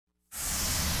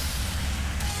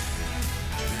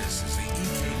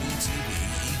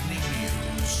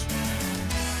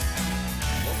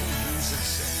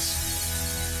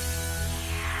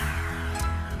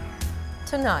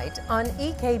Tonight on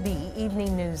EKB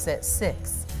Evening News at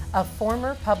 6, a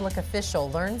former public official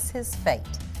learns his fate.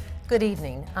 Good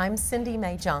evening, I'm Cindy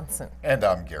Mae Johnson. And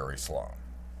I'm Gary Sloan.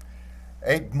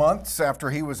 8 months after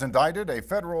he was indicted, a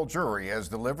federal jury has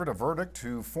delivered a verdict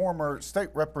to former State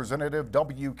Representative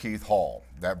W. Keith Hall.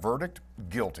 That verdict,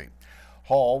 guilty.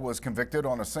 Hall was convicted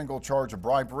on a single charge of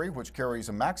bribery, which carries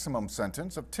a maximum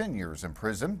sentence of 10 years in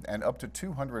prison and up to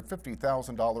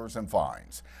 $250,000 in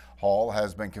fines. Hall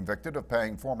has been convicted of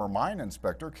paying former mine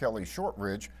inspector Kelly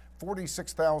Shortridge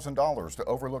 $46,000 to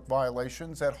overlook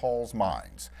violations at Hall's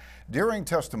mines. During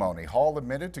testimony, Hall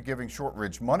admitted to giving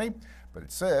Shortridge money, but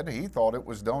it said he thought it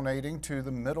was donating to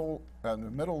the Middle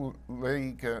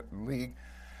League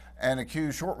and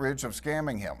accused Shortridge of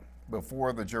scamming him.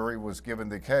 Before the jury was given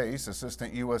the case,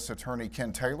 Assistant U.S. Attorney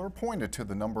Ken Taylor pointed to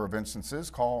the number of instances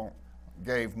Hall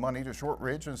gave money to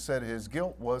Shortridge and said his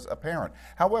guilt was apparent.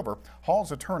 However,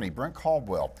 Hall's attorney, Brent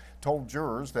Caldwell, told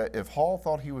jurors that if Hall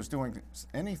thought he was doing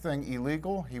anything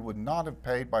illegal, he would not have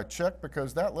paid by check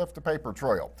because that left a paper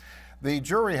trail. The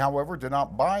jury, however, did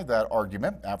not buy that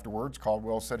argument. Afterwards,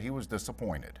 Caldwell said he was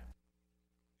disappointed.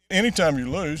 Anytime you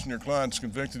lose and your client's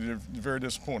convicted, you're very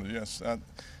disappointed, yes.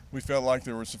 We felt like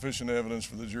there was sufficient evidence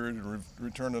for the jury to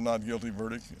return a not guilty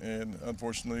verdict, and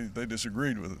unfortunately they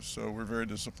disagreed with us, so we're very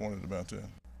disappointed about that.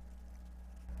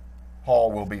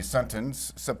 Hall will be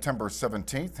sentenced September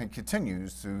 17th and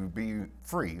continues to be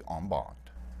free on bond.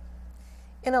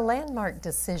 In a landmark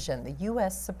decision, the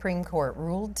U.S. Supreme Court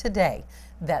ruled today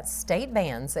that state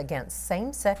bans against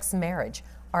same-sex marriage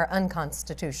are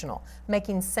unconstitutional,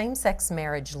 making same-sex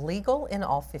marriage legal in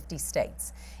all 50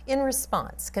 states. In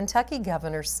response, Kentucky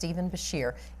Governor Stephen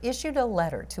Beshear issued a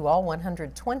letter to all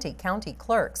 120 county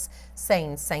clerks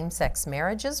saying same-sex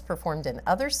marriages performed in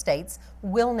other states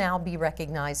will now be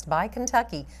recognized by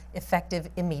Kentucky effective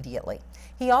immediately.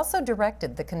 He also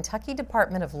directed the Kentucky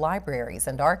Department of Libraries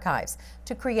and Archives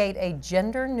to create a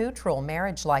gender-neutral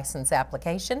marriage license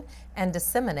application and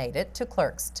disseminate it to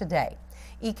clerks today.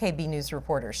 EKB News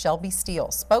reporter Shelby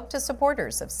Steele spoke to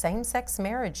supporters of same-sex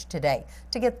marriage today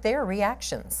to get their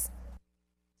reactions.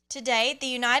 Today, the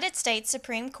United States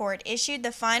Supreme Court issued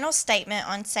the final statement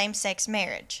on same-sex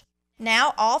marriage.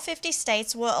 Now, all 50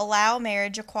 states will allow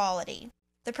marriage equality.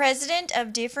 The president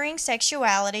of Differing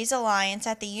Sexualities Alliance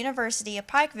at the University of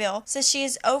Pikeville says she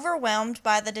is overwhelmed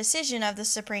by the decision of the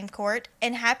Supreme Court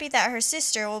and happy that her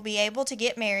sister will be able to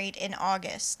get married in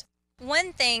August.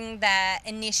 One thing that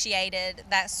initiated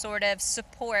that sort of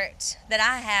support that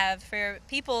I have for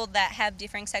people that have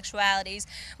differing sexualities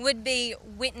would be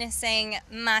witnessing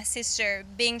my sister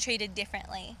being treated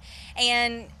differently.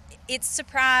 And it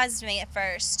surprised me at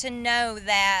first to know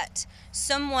that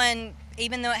someone,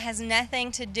 even though it has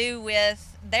nothing to do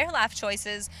with their life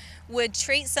choices, would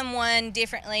treat someone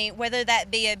differently, whether that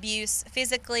be abuse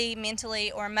physically,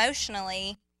 mentally, or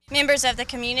emotionally. Members of the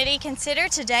community consider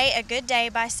today a good day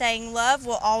by saying love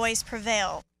will always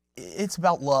prevail. It's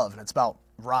about love and it's about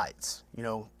rights. You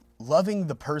know, loving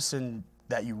the person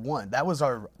that you want. That was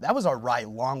our right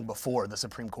long before the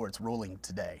Supreme Court's ruling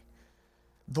today.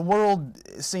 The world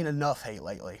has seen enough hate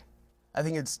lately. I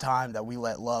think it's time that we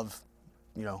let love,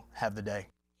 have the day.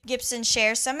 Gibson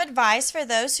shares some advice for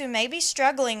those who may be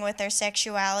struggling with their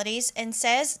sexualities and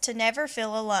says to never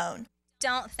feel alone.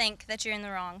 Don't think that you're in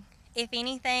the wrong. If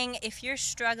anything, if you're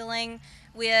struggling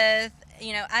with,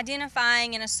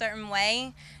 identifying in a certain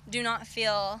way, do not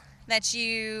feel that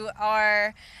you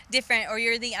are different or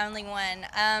you're the only one.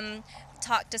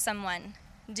 Talk to someone.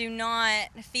 Do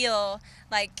not feel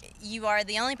like you are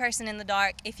the only person in the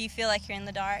dark if you feel like you're in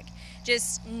the dark.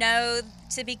 Just know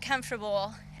to be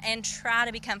comfortable and try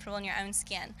to be comfortable in your own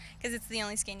skin because it's the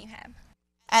only skin you have.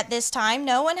 At this time,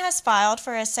 no one has filed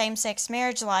for a same-sex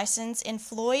marriage license in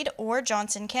Floyd or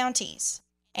Johnson counties,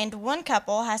 and one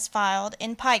couple has filed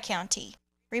in Pike County.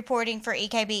 Reporting for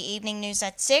EKB Evening News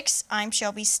at 6, I'm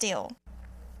Shelby Steele.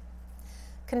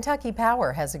 Kentucky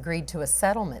Power has agreed to a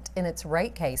settlement in its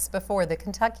rate case before the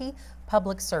Kentucky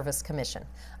Public Service Commission.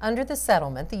 Under the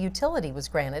settlement, the utility was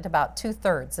granted about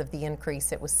 2/3 of the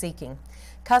increase it was seeking.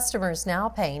 Customers now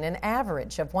paying an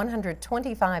average of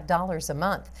 $125 a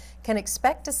month can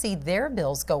expect to see their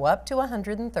bills go up to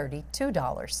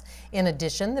 $132. In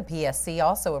addition, the PSC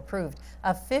also approved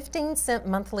a 15-cent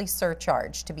monthly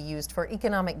surcharge to be used for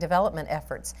economic development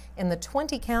efforts in the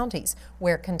 20 counties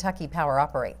where Kentucky Power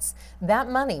operates. That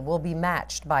money will be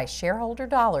matched by shareholder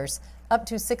dollars up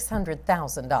to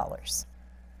 $600,000.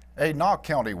 A Knox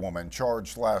County woman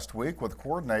charged last week with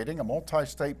coordinating a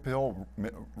multi-state pill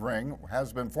ring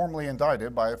has been formally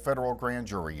indicted by a federal grand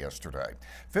jury yesterday.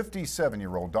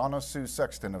 57-year-old Donna Sue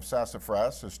Sexton of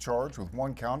Sassafras is charged with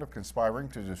 1 count of conspiring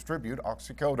to distribute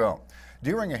oxycodone.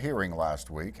 During a hearing last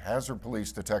week, Hazard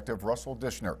Police Detective Russell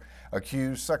Dishner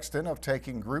accused Sexton of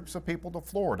taking groups of people to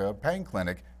Florida pain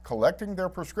clinic, collecting their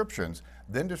prescriptions,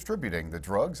 then distributing the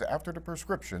drugs after the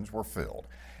prescriptions were filled.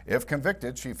 If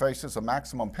convicted, she faces a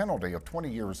maximum penalty of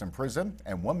 20 years in prison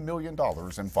and $1 million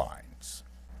in fines.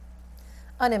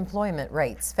 Unemployment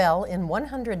rates fell in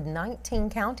 119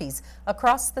 counties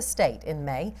across the state in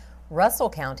May. Russell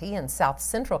County in south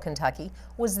central Kentucky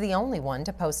was the only one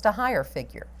to post a higher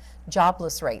figure.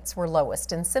 Jobless rates were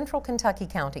lowest in central Kentucky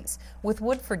counties, with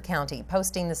Woodford County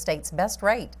posting the state's best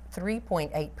rate,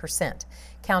 3.8%.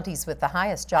 Counties with the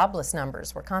highest jobless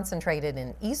numbers were concentrated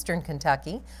in eastern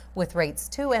Kentucky, with rates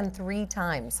 2 and 3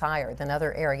 times higher than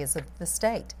other areas of the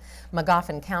state.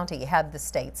 Magoffin County had the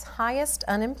state's highest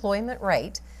unemployment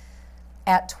rate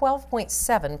at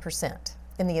 12.7%.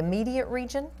 In the immediate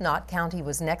region, Knott County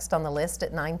was next on the list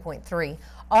at 9.3.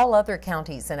 All other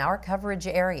counties in our coverage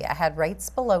area had rates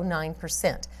below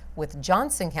 9%, with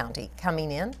Johnson County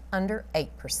coming in under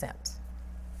 8%.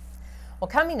 Well,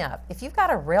 coming up, if you've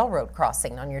got a railroad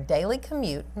crossing on your daily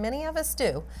commute, many of us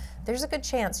do, there's a good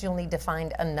chance you'll need to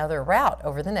find another route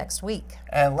over the next week.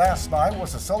 And last night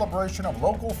was a celebration of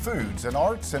local foods and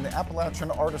arts in the Appalachian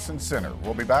Artisan Center.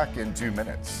 We'll be back in 2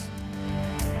 minutes.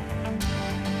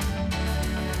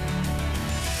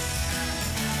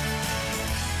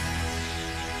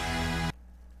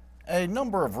 A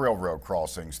number of railroad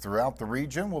crossings throughout the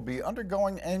region will be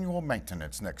undergoing annual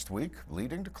maintenance next week,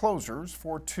 leading to closures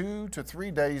for 2 to 3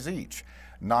 days each.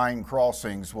 9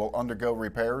 crossings will undergo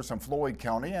repairs in Floyd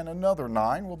County and another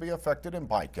 9 will be affected in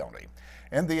Pike County.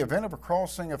 In the event of a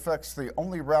crossing affects the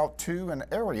only route to an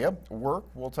area,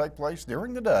 work will take place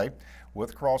during the day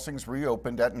with crossings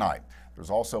reopened at night. There's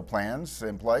also plans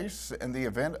in place in the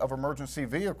event of emergency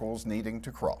vehicles needing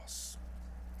to cross.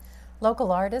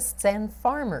 Local artists and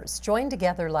farmers joined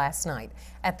together last night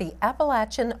at the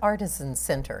Appalachian Artisan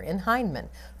Center in Hindman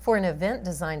for an event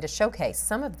designed to showcase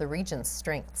some of the region's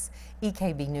strengths.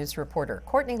 EKB News reporter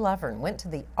Courtney Lovern went to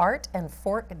the Art and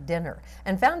Fork Dinner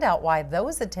and found out why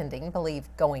those attending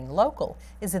believe going local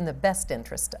is in the best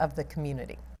interest of the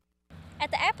community.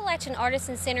 At the Appalachian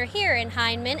Artisan Center here in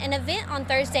Hindman, an event on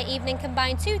Thursday evening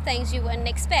combined 2 things you wouldn't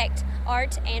expect: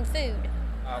 art and food.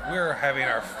 We're having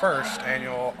our first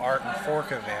annual Art and Fork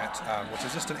event, which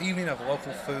is just an evening of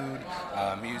local food,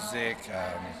 music,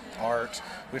 art.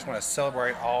 We just want to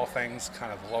celebrate all things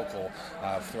kind of local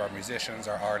through our musicians,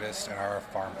 our artists, and our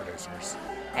farm producers.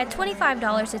 At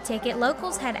 $25 a ticket,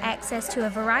 locals had access to a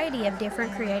variety of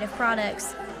different creative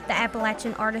products. The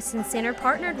Appalachian Artisan Center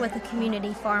partnered with the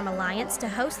Community Farm Alliance to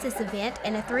host this event,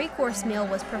 and a 3-course meal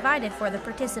was provided for the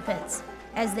participants.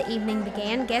 As the evening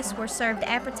began, guests were served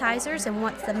appetizers, and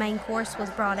once the main course was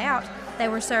brought out, they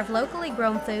were served locally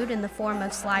grown food in the form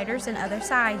of sliders and other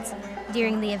sides.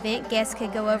 During the event, guests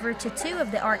could go over to 2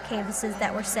 of the art canvases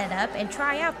that were set up and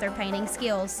try out their painting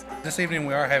skills. This evening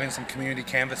we are having some community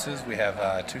canvases. We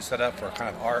have 2 set up for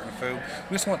kind of art and food.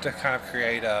 We just want to kind of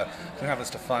create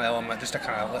just a fun element, just to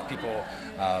kind of let people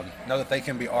know that they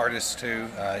can be artists too.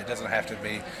 It doesn't have to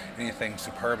be anything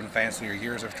superb and fancy or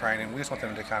years of training. We just want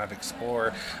them to kind of explore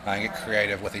and get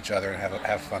creative with each other and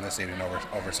have fun this evening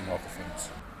over some local foods.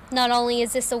 Not only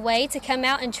is this a way to come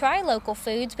out and try local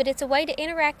foods, but it's a way to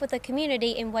interact with the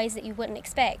community in ways that you wouldn't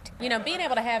expect. You know, being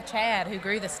able to have Chad, who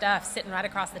grew the stuff, sitting right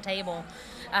across the table,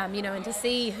 and to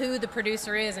see who the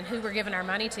producer is and who we're giving our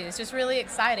money to is just really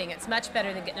exciting. It's much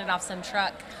better than getting it off some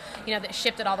truck, that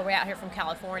shipped it all the way out here from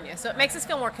California. So it makes us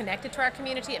feel more connected to our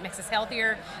community, it makes us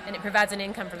healthier, and it provides an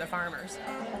income for the farmers.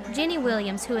 Jenny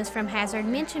Williams, who is from Hazard,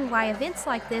 mentioned why events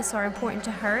like this are important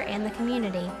to her and the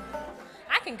community.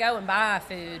 I can go and buy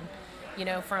food,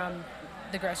 from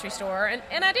the grocery store,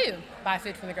 and I do buy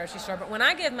food from the grocery store, but when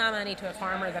I give my money to a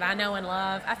farmer that I know and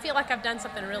love, I feel like I've done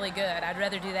something really good. I'd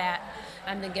rather do that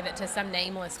than give it to some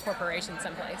nameless corporation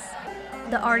someplace.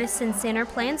 The Artisan Center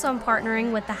plans on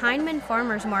partnering with the Hindman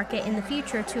Farmers Market in the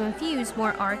future to infuse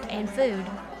more art and food.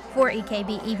 For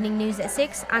EKB Evening News at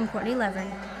 6, I'm Courtney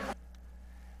Lovern.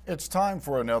 It's time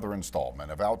for another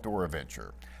installment of Outdoor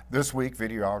Adventure. This week,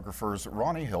 videographers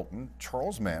Ronnie Hilton,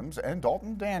 Charles Mims, and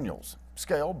Dalton Daniels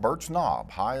scale Birch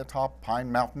Knob high atop Pine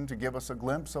Mountain to give us a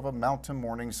glimpse of a mountain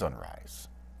morning sunrise.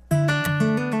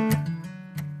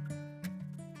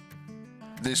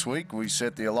 This week, we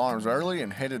set the alarms early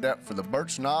and headed out for the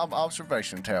Birch Knob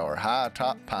Observation Tower high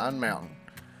atop Pine Mountain.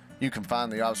 You can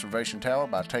find the observation tower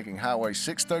by taking Highway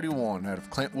 631 out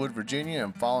of Clintwood, Virginia,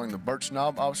 and following the Birch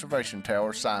Knob Observation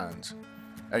Tower signs.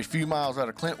 A few miles out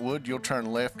of Clintwood, you'll turn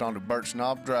left onto Birch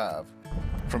Knob Drive.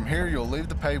 From here, you'll leave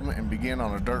the pavement and begin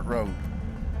on a dirt road.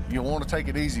 You'll want to take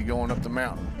it easy going up the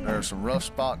mountain. There are some rough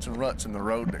spots and ruts in the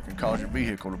road that can cause your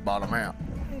vehicle to bottom out.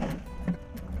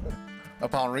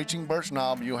 Upon reaching Birch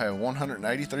Knob, you'll have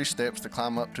 183 steps to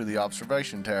climb up to the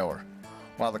observation tower.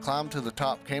 While the climb to the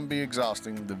top can be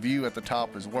exhausting, the view at the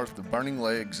top is worth the burning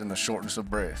legs and the shortness of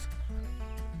breath.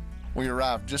 We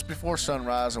arrived just before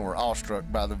sunrise and were awestruck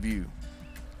by the view.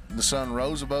 The sun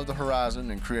rose above the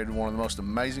horizon and created one of the most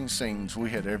amazing scenes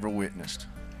we had ever witnessed.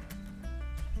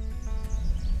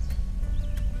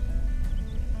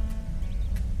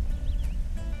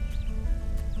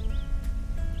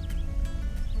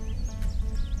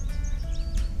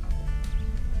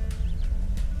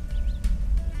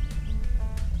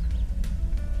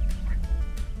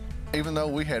 Even though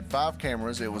we had 5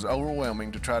 cameras, it was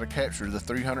overwhelming to try to capture the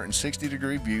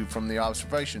 360-degree view from the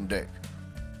observation deck.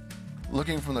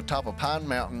 Looking from the top of Pine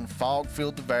Mountain, fog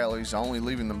filled the valleys, only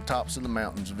leaving the tops of the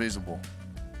mountains visible.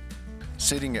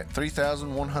 Sitting at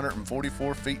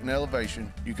 3,144 feet in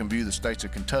elevation, you can view the states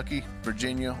of Kentucky,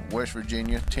 Virginia, West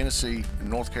Virginia, Tennessee, and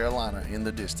North Carolina in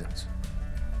the distance.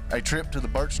 A trip to the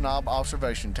Birch Knob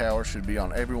Observation Tower should be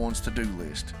on everyone's to-do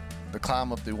list. The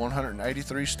climb up the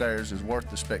 183 stairs is worth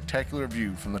the spectacular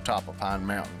view from the top of Pine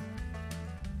Mountain.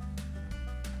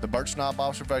 The Birch Knob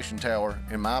Observation Tower,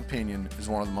 in my opinion, is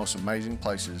one of the most amazing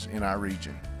places in our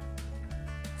region.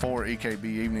 For EKB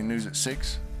Evening News at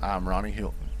 6, I'm Ronnie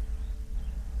Hilton.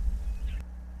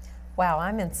 Wow,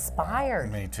 I'm inspired.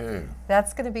 Me too.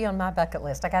 That's going to be on my bucket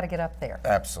list. I got to get up there.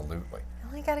 Absolutely. I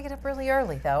only got to get up really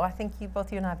early, though. I think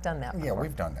both you and I have done that before. Yeah,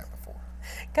 we've done that before.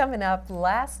 Coming up,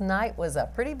 last night was a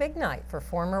pretty big night for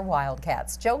former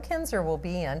Wildcats. Joe Kinzer will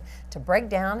be in to break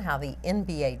down how the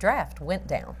NBA draft went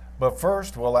down. But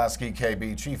first, we'll ask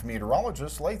EKB Chief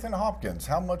Meteorologist Lathan Hopkins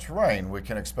how much rain we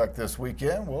can expect this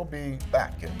weekend. We'll be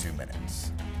back in 2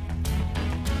 minutes.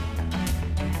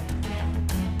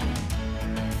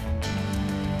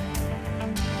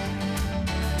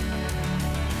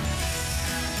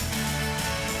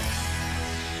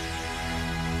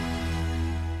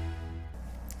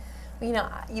 You know,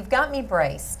 you've got me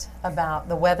braced about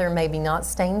the weather maybe not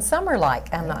staying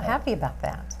summer-like. I'm not happy about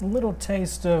that. A little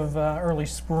taste of early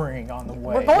spring on the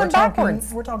way. We're going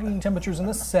backwards. We're talking temperatures in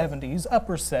the 70s,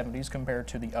 upper 70s compared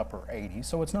to the upper 80s.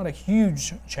 So it's not a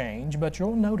huge change, but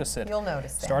you'll notice it. You'll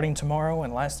notice that. Starting tomorrow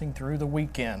and lasting through the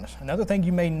weekend. Another thing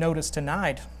you may notice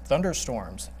tonight,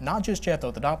 thunderstorms. Not just yet,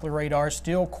 though. The Doppler radar is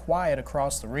still quiet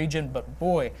across the region, but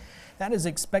boy, that is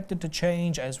expected to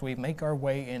change as we make our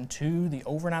way into the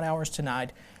overnight hours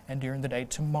tonight and during the day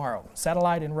tomorrow.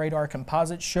 Satellite and radar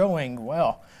composites showing,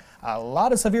 well, a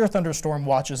lot of severe thunderstorm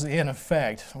watches in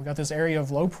effect. We've got this area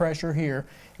of low pressure here.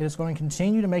 It is going to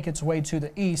continue to make its way to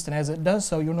the east, and as it does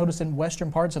so, you'll notice in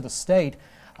western parts of the state,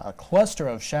 a cluster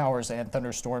of showers and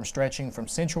thunderstorms stretching from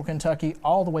central Kentucky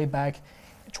all the way back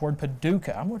toward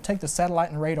Paducah. I'm going to take the satellite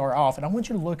and radar off, and I want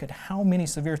you to look at how many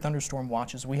severe thunderstorm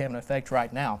watches we have in effect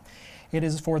right now. It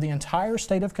is for the entire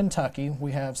state of Kentucky.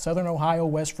 We have southern Ohio,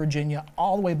 West Virginia,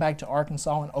 all the way back to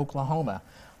Arkansas and Oklahoma.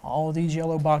 All of these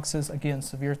yellow boxes, again,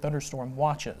 severe thunderstorm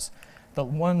watches. The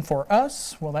one for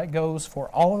us, well, that goes for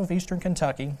all of eastern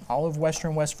Kentucky, all of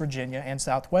western West Virginia, and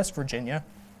southwest Virginia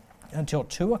until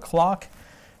 2 o'clock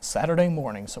Saturday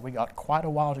morning. So we got quite a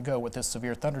while to go with this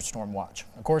severe thunderstorm watch.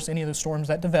 Of course, any of the storms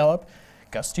that develop,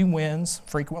 gusty winds,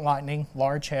 frequent lightning,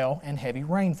 large hail, and heavy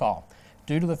rainfall.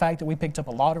 Due to the fact that we picked up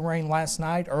a lot of rain last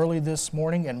night, early this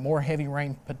morning, and more heavy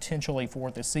rain potentially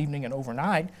for this evening and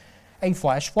overnight, a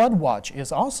flash flood watch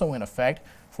is also in effect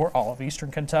for all of eastern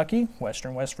Kentucky,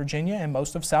 western West Virginia, and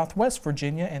most of southwest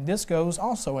Virginia, and this goes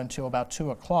also until about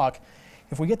 2 o'clock.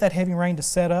 If we get that heavy rain to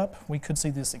set up, we could see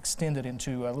this extended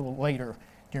into a little later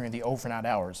during the overnight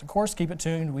hours. Of course, keep it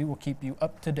tuned. We will keep you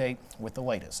up to date with the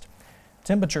latest.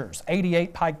 Temperatures,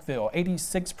 88 Pikeville,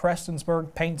 86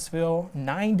 Prestonsburg, Paintsville,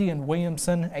 90 in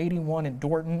Williamson, 81 in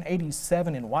Dorton,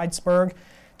 87 in Whitesburg.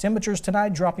 Temperatures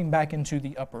tonight dropping back into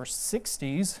the upper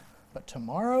 60s, but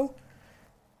tomorrow,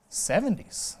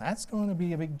 70s. That's going to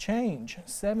be a big change.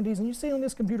 70s, and you see on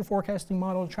this computer forecasting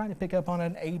model trying to pick up on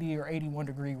an 80 or 81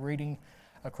 degree reading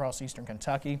across eastern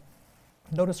Kentucky.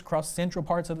 Notice across central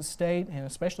parts of the state, and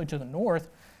especially to the north,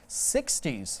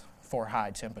 60s for high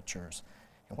temperatures.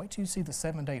 And wait till you see the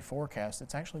 7-day forecast.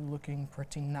 It's actually looking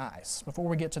pretty nice. Before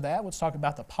we get to that, let's talk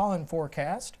about the pollen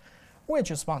forecast,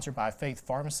 which is sponsored by Faith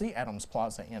Pharmacy, Adams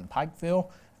Plaza in Pikeville.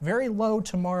 Very low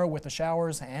tomorrow with the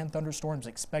showers and thunderstorms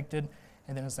expected.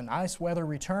 And then as the nice weather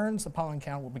returns, the pollen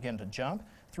count will begin to jump.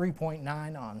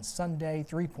 3.9 on Sunday,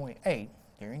 3.8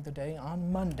 during the day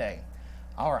on Monday.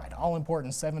 All right, all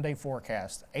important 7-day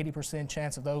forecast. 80%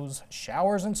 chance of those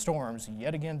showers and storms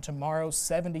yet again tomorrow,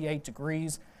 78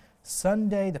 degrees.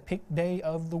 Sunday, the peak day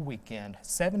of the weekend,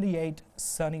 78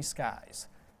 sunny skies.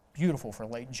 Beautiful for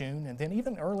late June. And then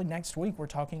even early next week, we're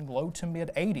talking low to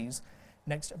mid 80s.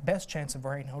 Next best chance of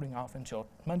rain holding off until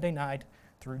Monday night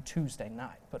through Tuesday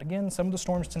night. But again, some of the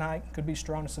storms tonight could be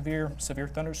strong to severe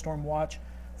thunderstorm watch,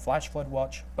 flash flood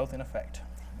watch, both in effect.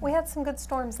 We had some good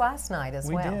storms last night as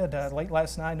well. We did, late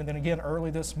last night and then again early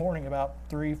this morning about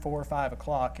 3, 4, 5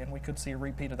 o'clock, and we could see a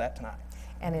repeat of that tonight.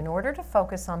 And in order to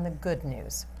focus on the good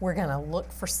news, we're going to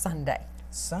look for Sunday.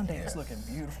 Sunday is looking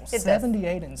beautiful. It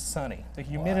 78 and sunny. The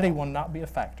humidity will not be a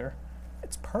factor.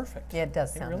 It's perfect. It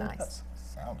does sound really nice. Does.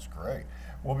 Sounds great.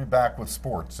 We'll be back with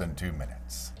sports in 2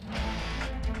 minutes.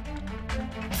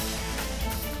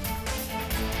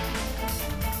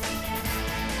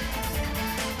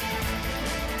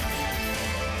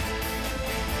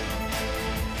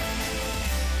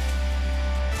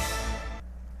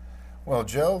 Well,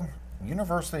 Joe,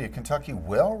 University of Kentucky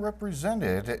well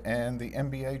represented in the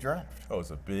NBA draft. Oh, it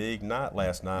was a big night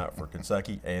last night for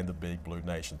Kentucky and the Big Blue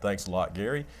Nation. Thanks a lot,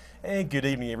 Gary. And good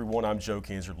evening, everyone. I'm Joe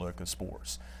Kinzer, look at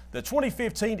sports. The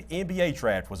 2015 NBA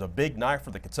draft was a big night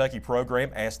for the Kentucky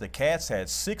program as the Cats had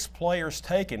 6 players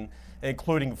taken,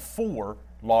 including 4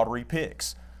 lottery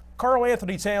picks. Karl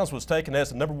Anthony Towns was taken as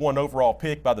the #1 overall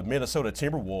pick by the Minnesota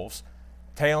Timberwolves.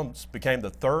 Towns became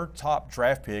the 3rd top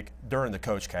draft pick during the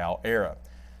Coach Cal era.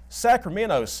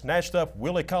 Sacramento snatched up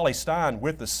Willie Cauley-Stein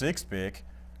with the 6th pick.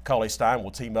 Cauley-Stein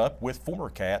will team up with former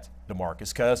Cat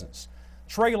DeMarcus Cousins.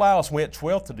 Trey Lyles went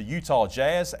 12th to the Utah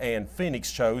Jazz, and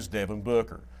Phoenix chose Devin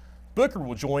Booker. Booker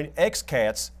will join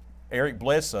ex-Cats Eric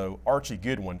Bledsoe, Archie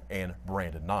Goodwin, and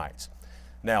Brandon Knight.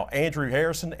 Now, Andrew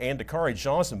Harrison and Dakari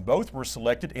Johnson both were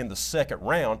selected in the 2nd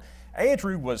round.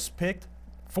 Andrew was picked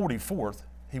 44th.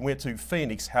 He went to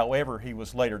Phoenix. However, he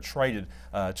was later traded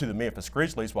to the Memphis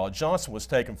Grizzlies, while Johnson was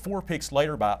taken 4 picks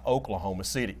later by Oklahoma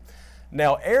City.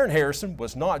 Now, Aaron Harrison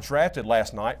was not drafted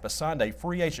last night, but signed a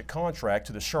free agent contract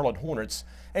to the Charlotte Hornets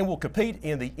and will compete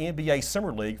in the NBA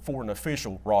Summer League for an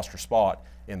official roster spot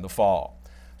in the fall.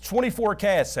 24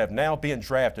 Cats have now been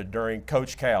drafted during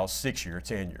Coach Cal's 6-year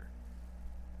tenure.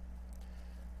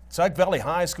 Tug Valley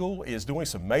High School is doing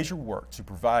some major work to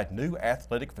provide new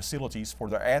athletic facilities for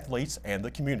their athletes and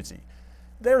the community.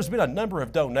 There's been a number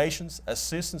of donations,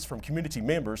 assistance from community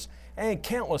members, and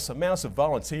countless amounts of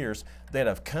volunteers that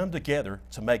have come together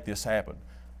to make this happen.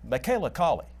 Michaela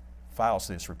Colley files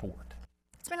this report.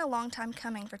 It's been a long time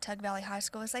coming for Tug Valley High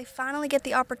School as they finally get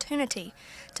the opportunity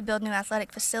to build new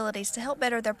athletic facilities to help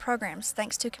better their programs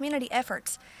thanks to community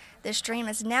efforts. This dream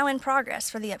is now in progress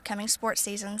for the upcoming sports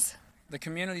seasons. The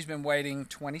community's been waiting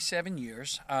 27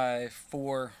 years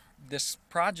for this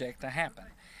project to happen.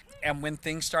 And when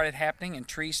things started happening and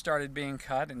trees started being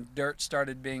cut and dirt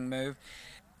started being moved,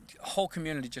 the whole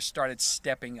community just started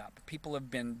stepping up. People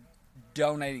have been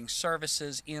donating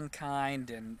services in kind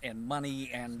and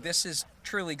money, and this is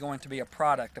truly going to be a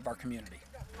product of our community.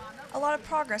 A lot of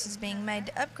progress is being made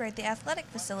to upgrade the athletic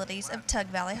facilities of Tug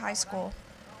Valley High School.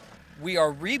 We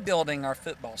are rebuilding our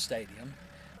football stadium,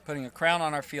 putting a crown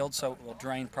on our field so it will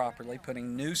drain properly,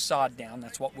 putting new sod down.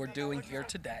 That's what we're doing here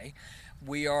today.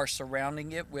 We are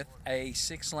surrounding it with a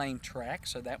 6-lane track,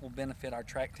 so that will benefit our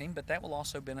track team, but that will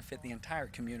also benefit the entire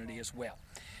community as well.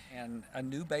 And a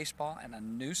new baseball and a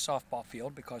new softball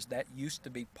field, because that used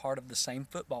to be part of the same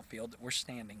football field that we're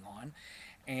standing on.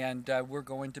 And we're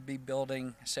going to be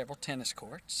building several tennis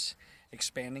courts,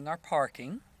 expanding our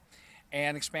parking,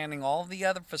 and expanding all the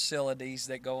other facilities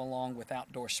that go along with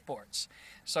outdoor sports.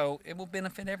 So it will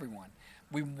benefit everyone.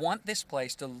 We want this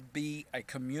place to be a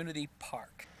community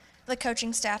park. The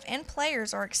coaching staff and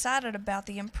players are excited about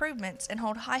the improvements and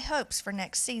hold high hopes for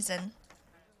next season.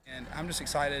 And I'm just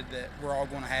excited that we're all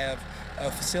going to have a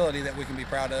facility that we can be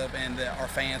proud of and that our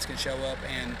fans can show up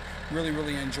and really,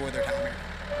 really enjoy their time here.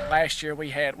 Last year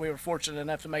we were fortunate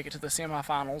enough to make it to the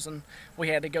semifinals, and we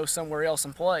had to go somewhere else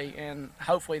and play. And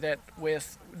hopefully that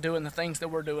with doing the things that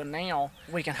we're doing now,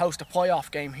 we can host a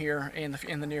playoff game here in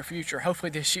the near future, hopefully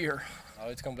this year. Oh,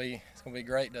 it's going to be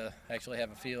great to actually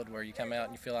have a field where you come out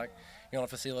and you feel like you're on a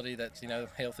facility that's,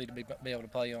 healthy to be able to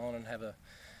play on, and have a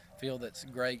field that's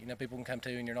great, people can come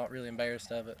to and you're not really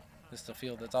embarrassed of it. It's a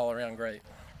field that's all around great.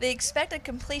 The expected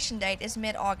completion date is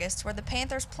mid-August, where the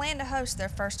Panthers plan to host their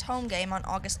first home game on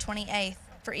August 28th.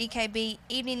 For EKB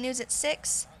Evening News at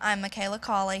 6, I'm Michaela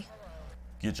Colley.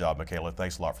 Good job, Michaela.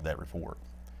 Thanks a lot for that report.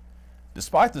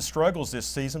 Despite the struggles this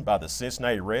season by the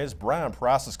Cincinnati Reds, Brian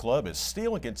Price's club is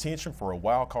still in contention for a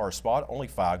wild card spot, only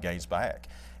 5 games back.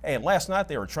 And last night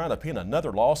they were trying to pin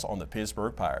another loss on the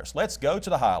Pittsburgh Pirates. Let's go to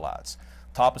the highlights.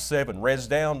 Top of 7, Reds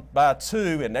down by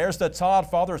 2, and there's the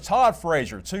Todd father, Todd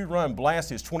Frazier, 2-run blast,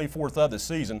 his 24th of the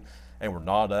season, and we're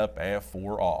not up at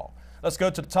 4 all. Let's go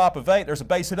to the top of 8. There's a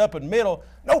base hit up in the middle.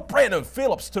 No Brandon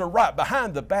Phillips to the right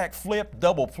behind the back flip,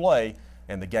 double play,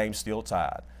 and the game's still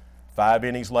tied. 5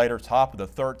 innings later, top of the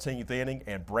 13th inning,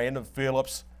 and Brandon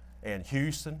Phillips and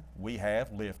Houston, we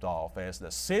have liftoff as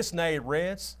the Cincinnati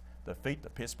Reds defeat the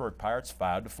Pittsburgh Pirates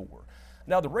 5-4.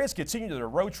 Now the Reds continue their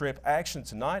road trip action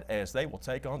tonight as they will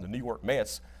take on the New York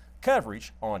Mets.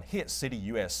 Coverage on Hit City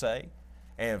USA.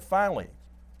 And finally,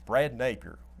 Brad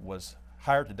Napier was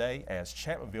hired today as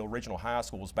Chapmanville Regional High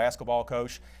School's basketball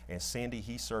coach, and Cindy,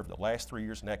 he served the last 3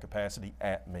 years in that capacity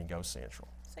at Mingo Central.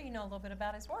 So you know a little bit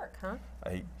about his work, huh?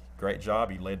 Great job.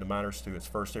 He led the Miners to its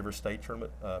first ever state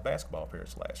tournament basketball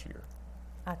appearance last year.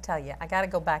 I tell you, I got to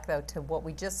go back though to what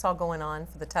we just saw going on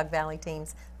for the Tug Valley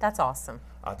teams. That's awesome.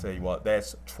 I'll tell you what,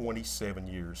 that's 27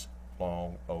 years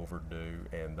long overdue,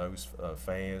 and those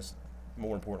fans,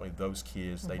 more importantly, those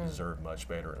kids, they deserve much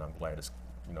better, and I'm glad it's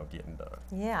getting done.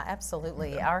 Yeah,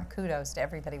 absolutely. Yeah. Our kudos to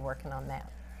everybody working on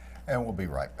that. And we'll be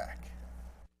right back.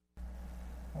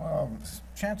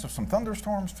 Chance of some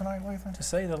thunderstorms tonight, Lathan? To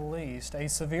say the least, a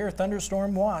severe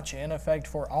thunderstorm watch in effect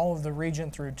for all of the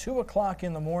region through 2 o'clock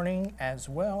in the morning, as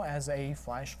well as a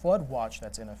flash flood watch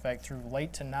that's in effect through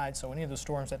late tonight. So any of the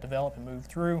storms that develop and move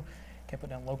through can put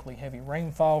down locally heavy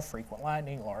rainfall, frequent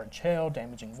lightning, large hail,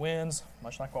 damaging winds,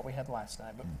 much like what we had last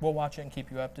night. But we'll watch it and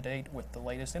keep you up to date with the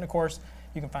latest. And of course,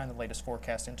 you can find the latest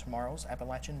forecast in tomorrow's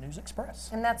Appalachian News Express.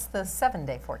 And that's the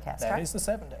 7-day forecast, right? That is the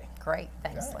 7-day. Great.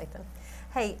 Thanks, Lathan.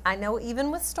 Hey, I know even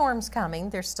with storms coming,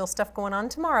 there's still stuff going on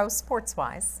tomorrow,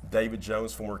 sports-wise. David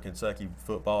Jones, former Kentucky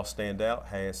football standout,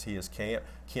 has his camp,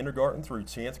 kindergarten through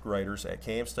 10th graders at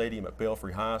Camp Stadium at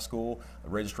Belfry High School. The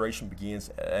registration begins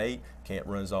at 8. Camp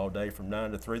runs all day from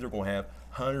 9 to 3. They're going to have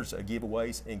hundreds of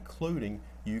giveaways, including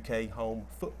UK home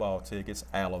football tickets,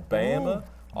 Alabama,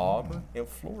 Auburn, and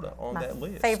Florida on that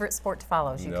list. Favorite sport to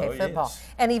follow is UK football. Yes.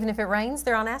 And even if it rains,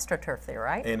 they're on AstroTurf there,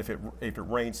 right? And if it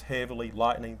rains heavily,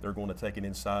 lightning, they're going to take it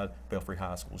inside Belfry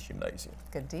High School's gymnasium.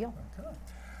 Good deal. Okay.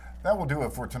 That will do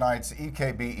it for tonight's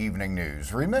EKB Evening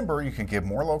News. Remember, you can get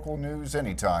more local news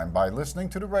anytime by listening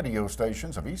to the radio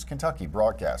stations of East Kentucky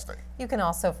Broadcasting. You can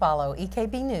also follow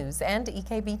EKB News and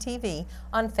EKB TV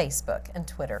on Facebook and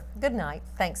Twitter. Good night.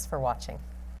 Thanks for watching.